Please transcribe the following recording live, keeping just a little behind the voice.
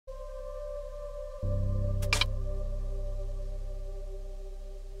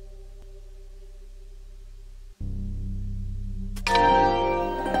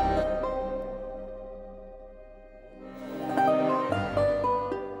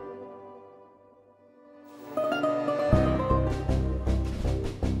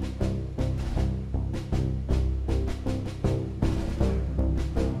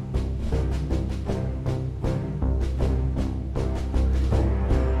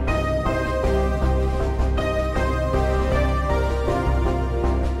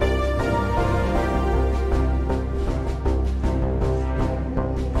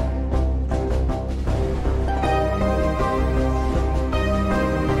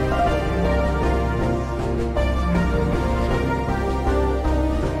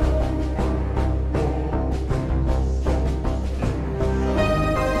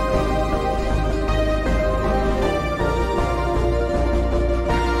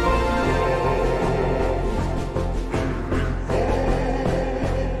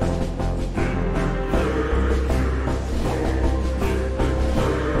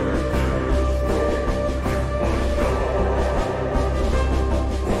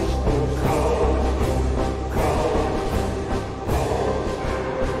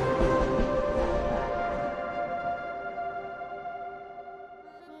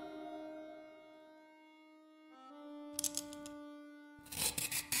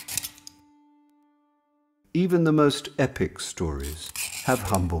Even the most epic stories have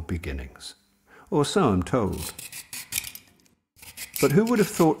humble beginnings, or so I'm told. But who would have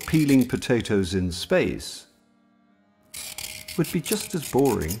thought peeling potatoes in space would be just as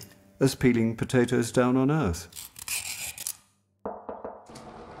boring as peeling potatoes down on Earth?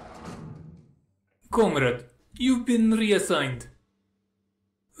 Comrade, you've been reassigned.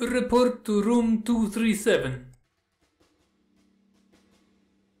 Report to room 237.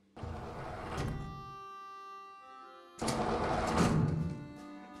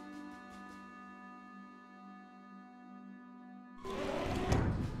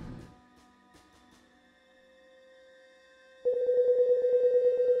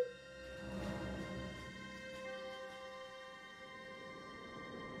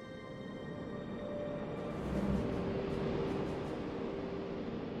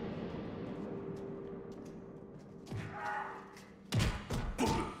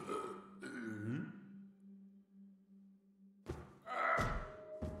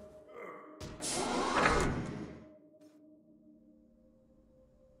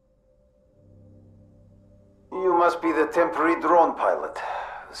 You must be the temporary drone pilot.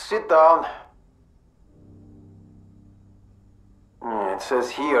 Sit down. It says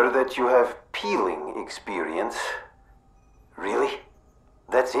here that you have peeling experience. Really?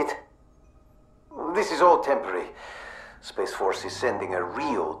 That's it? This is all temporary. Space Force is sending a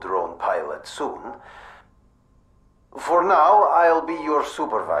real drone pilot soon. For now, I'll be your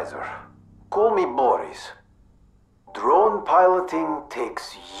supervisor. Call me Boris. Drone piloting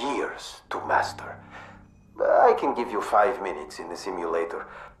takes years to master. I can give you 5 minutes in the simulator.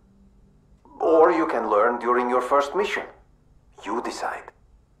 Or you can learn during your first mission. You decide.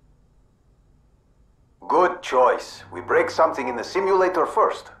 Good choice. We break something in the simulator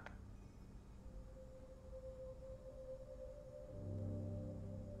first.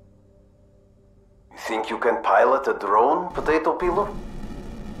 You think you can pilot a drone, potato peeler?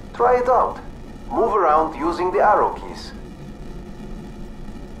 Try it out. Move around using the arrow keys.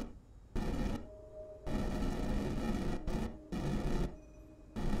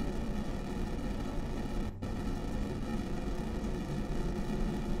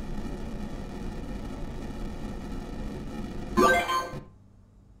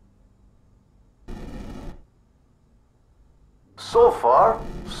 So far,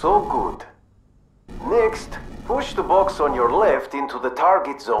 so good. Next, push the box on your left into the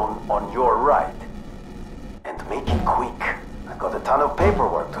target zone on your right. And make it quick. I've got a ton of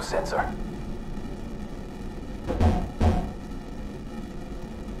paperwork to censor.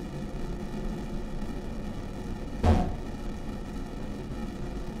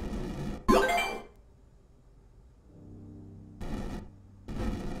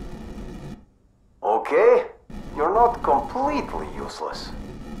 Okay, you're not completely useless.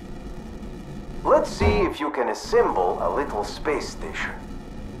 Let's see if you can assemble a little space station.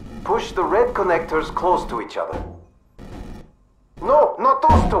 Push the red connectors close to each other. No, not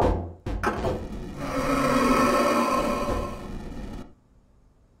those two!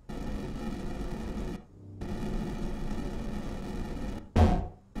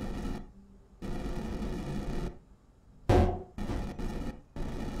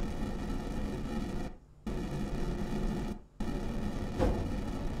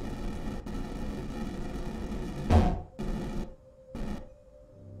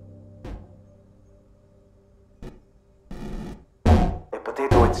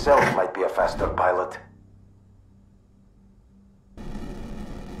 Potato itself might be a faster pilot.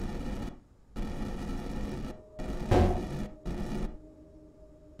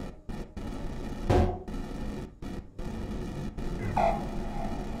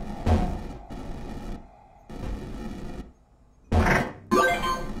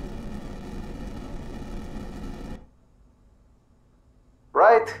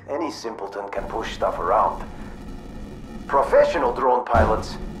 Right, any simpleton can push stuff around. Professional drone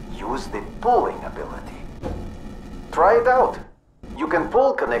pilots use the pulling ability. Try it out. You can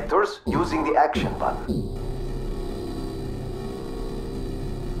pull connectors using the action button.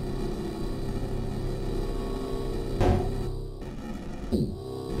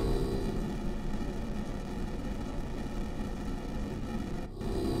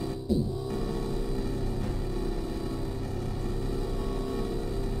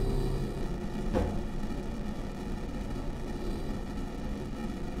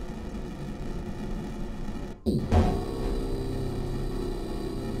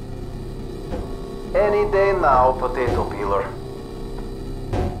 Any day now, potato peeler.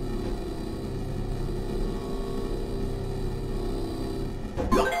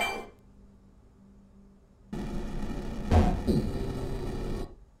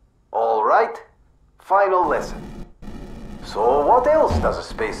 All right. final lesson. So what else does a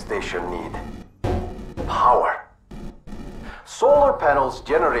space station need? Power. Solar panels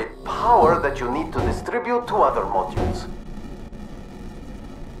generate power that you need to distribute to other modules.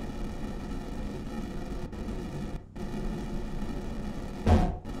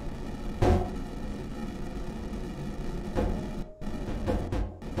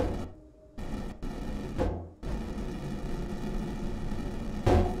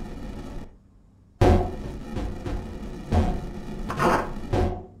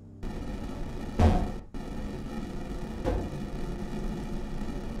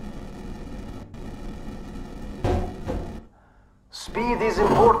 Speed is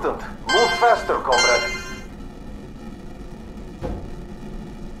important. Move faster, comrade.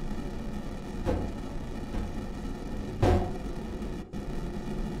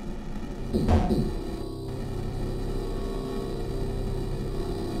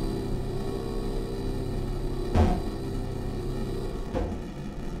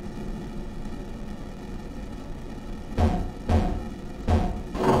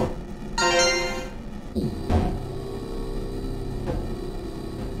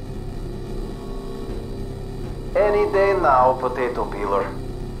 Any day now, potato peeler.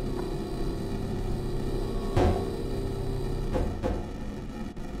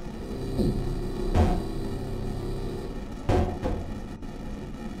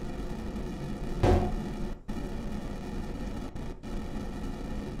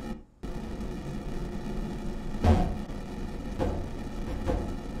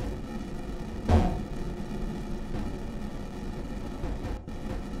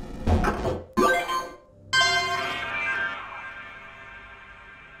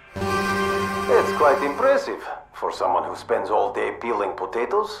 It's quite impressive for someone who spends all day peeling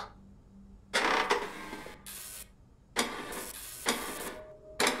potatoes.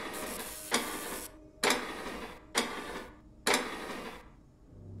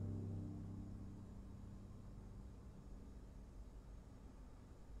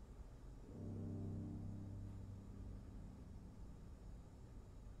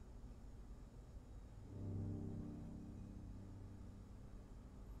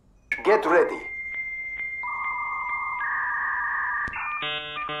 Get ready.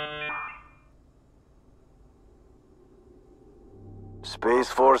 Space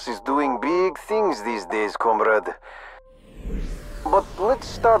Force is doing big things these days, comrade. But let's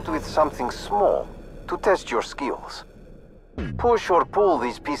start with something small, to test your skills. Push or pull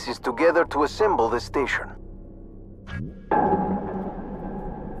these pieces together to assemble the station.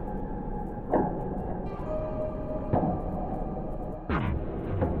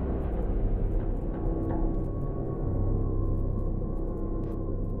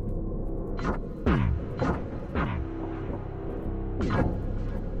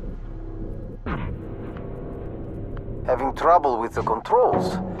 Having trouble with the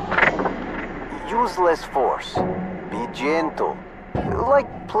controls? Use less force. Be gentle.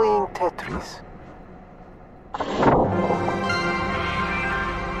 Like playing Tetris.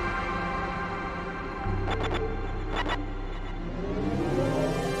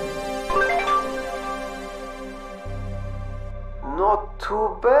 Not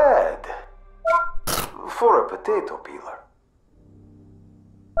too bad. For a potato peeler.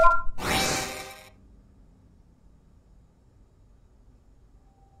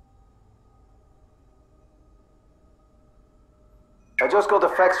 I just got a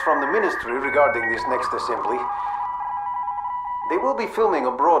fax from the ministry regarding this next assembly. They will be filming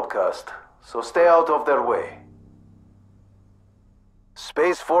a broadcast, so stay out of their way.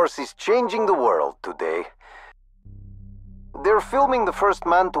 Space Force is changing the world today. They're filming the first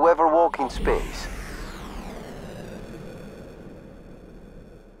man to ever walk in space.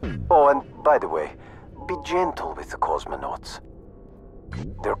 Oh, and by the way, be gentle with the cosmonauts.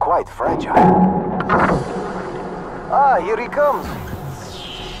 They're quite fragile. Ah, here he comes.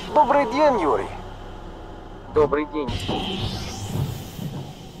 Добрый день, Yuri. Добрый день.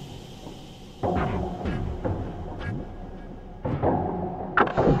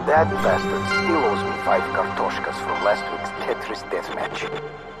 That bastard still owes me 5 kartoshkas from last week's Tetris deathmatch.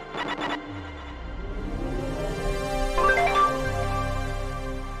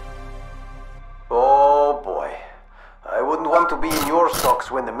 Oh boy. I wouldn't want to be in your stocks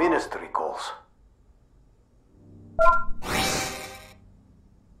when the ministry calls.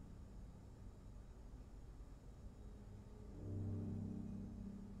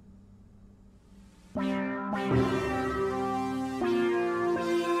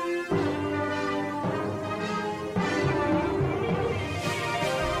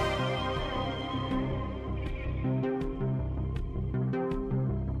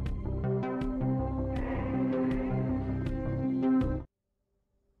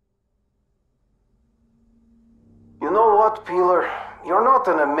 what, Peeler? You're not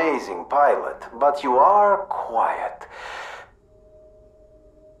an amazing pilot, but you are quiet.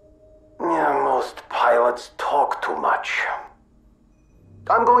 Yeah, most pilots talk too much.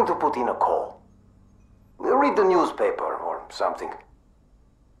 I'm going to put in a call. Read the newspaper or something.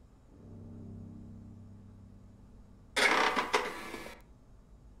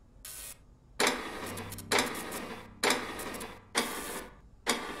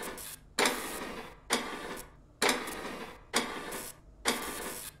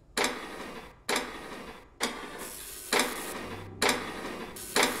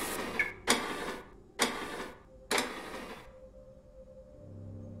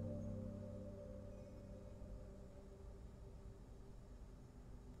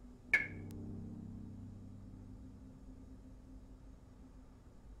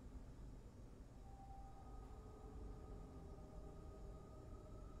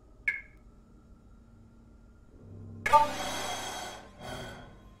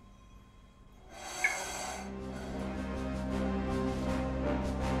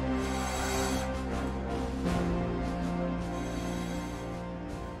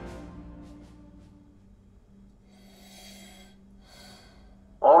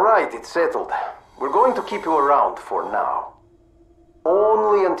 It's settled. We're going to keep you around for now.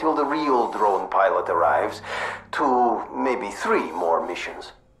 Only until the real drone pilot arrives. 2, maybe 3 more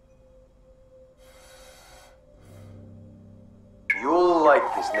missions. You'll like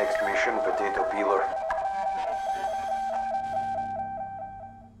this next mission, Potato Peeler.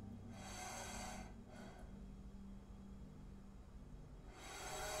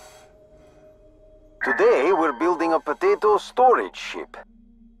 Today, we're building a potato storage ship.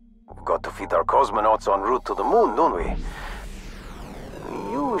 We've got to feed our cosmonauts en route to the moon, don't we?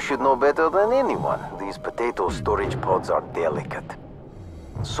 You should know better than anyone. These potato storage pods are delicate.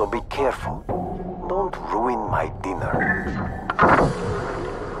 So be careful. Don't ruin my dinner.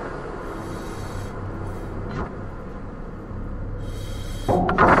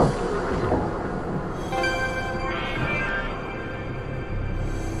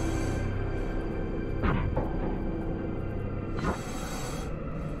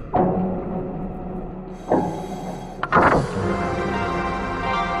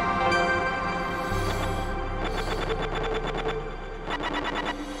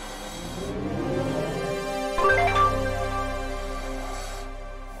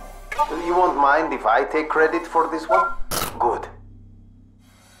 You won't mind if I take credit for this one? Good.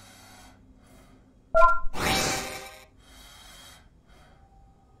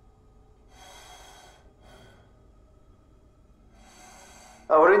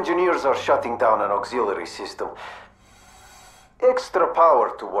 Our engineers are shutting down an auxiliary system. Extra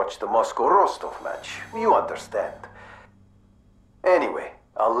power to watch the Moscow-Rostov match. You understand. Anyway,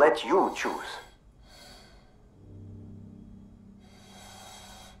 I'll let you choose.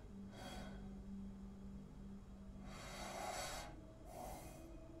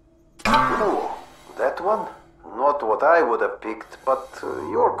 Ooh, that one? Not what I would have picked, but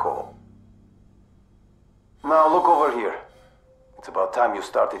your call. Now look over here. It's about time you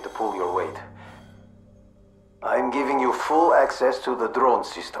started to pull your weight. I'm giving you full access to the drone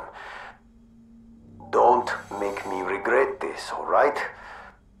system. Don't make me regret this, all right?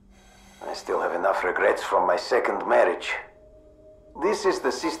 I still have enough regrets from my second marriage. This is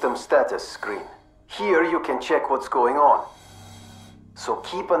the system status screen. Here you can check what's going on. So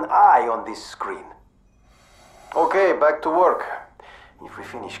keep an eye on this screen. Okay, back to work. If we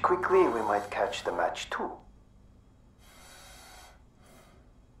finish quickly, we might catch the match too.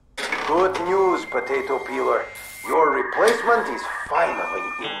 Good news, Potato Peeler. Your replacement is finally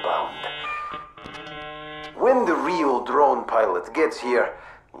inbound. When the real drone pilot gets here,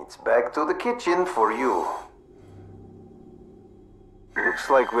 it's back to the kitchen for you. Looks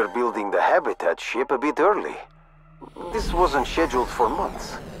like we're building the habitat ship a bit early. This wasn't scheduled for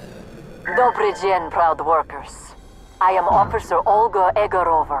months. Dobry dzień, proud workers. I am Officer Olga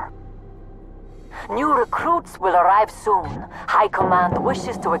Egorova. New recruits will arrive soon. High Command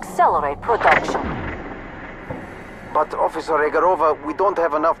wishes to accelerate production. But, Officer Egorova, we don't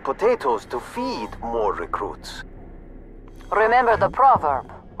have enough potatoes to feed more recruits. Remember the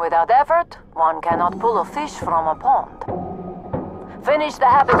proverb, without effort, one cannot pull a fish from a pond. Finish the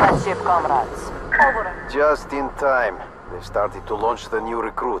habitat ship, comrades. Over. Just in time. They've started to launch the new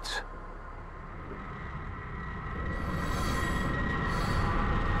recruits.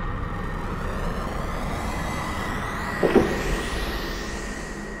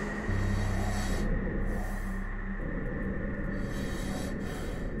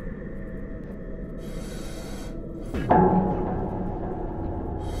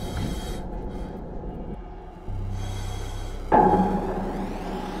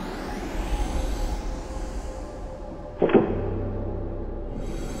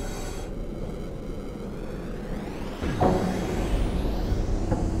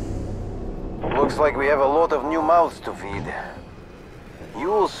 Looks like we have a lot of new mouths to feed. You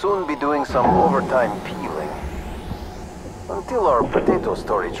will soon be doing some overtime peeling. Until our potato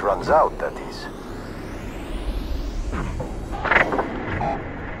storage runs out, that is.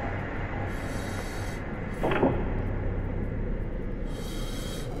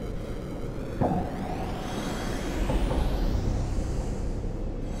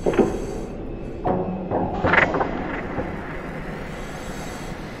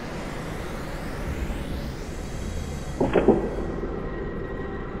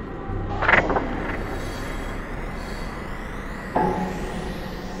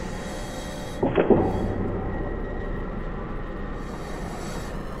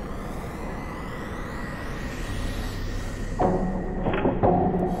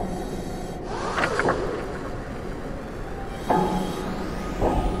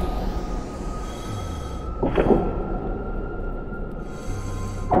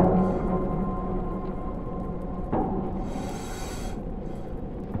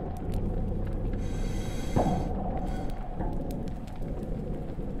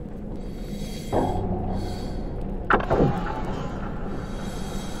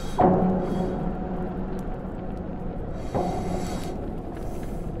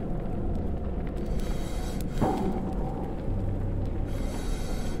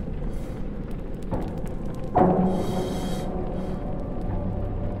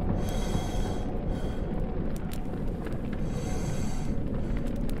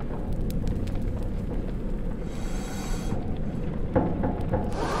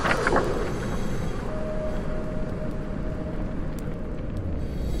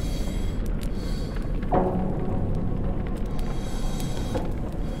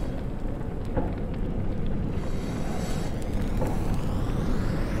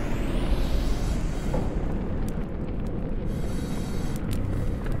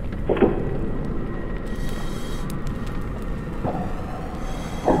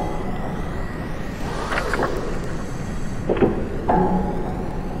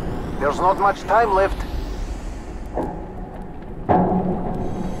 There's not much time left.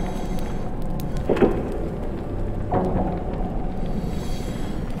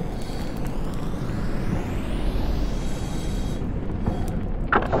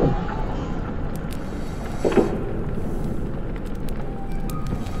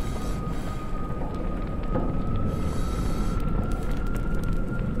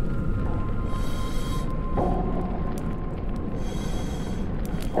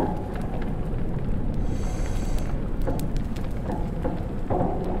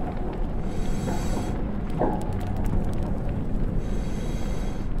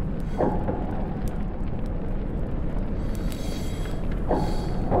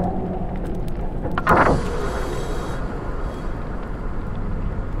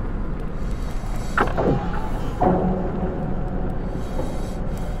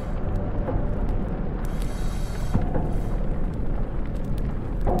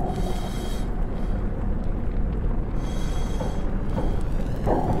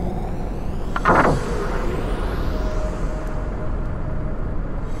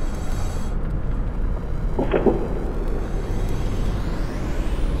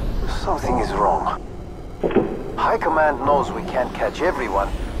 Something is wrong. High Command knows we can't catch everyone,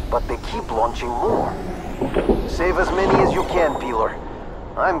 but they keep launching more. Save as many as you can, Peeler.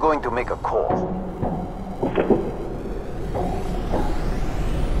 I'm going to make a call.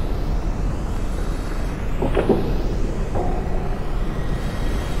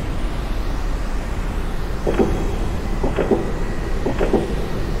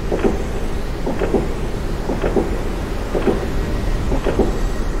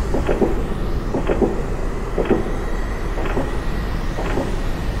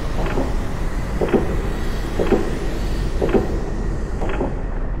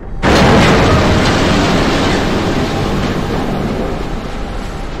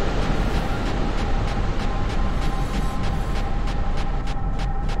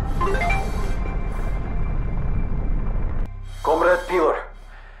 Comrade Peeler,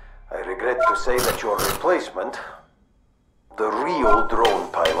 I regret to say that your replacement, the real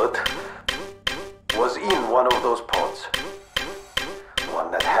drone pilot, was in one of those pods.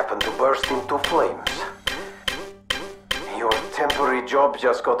 One that happened to burst into flames. Your temporary job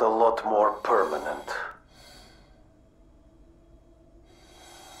just got a lot more permanent.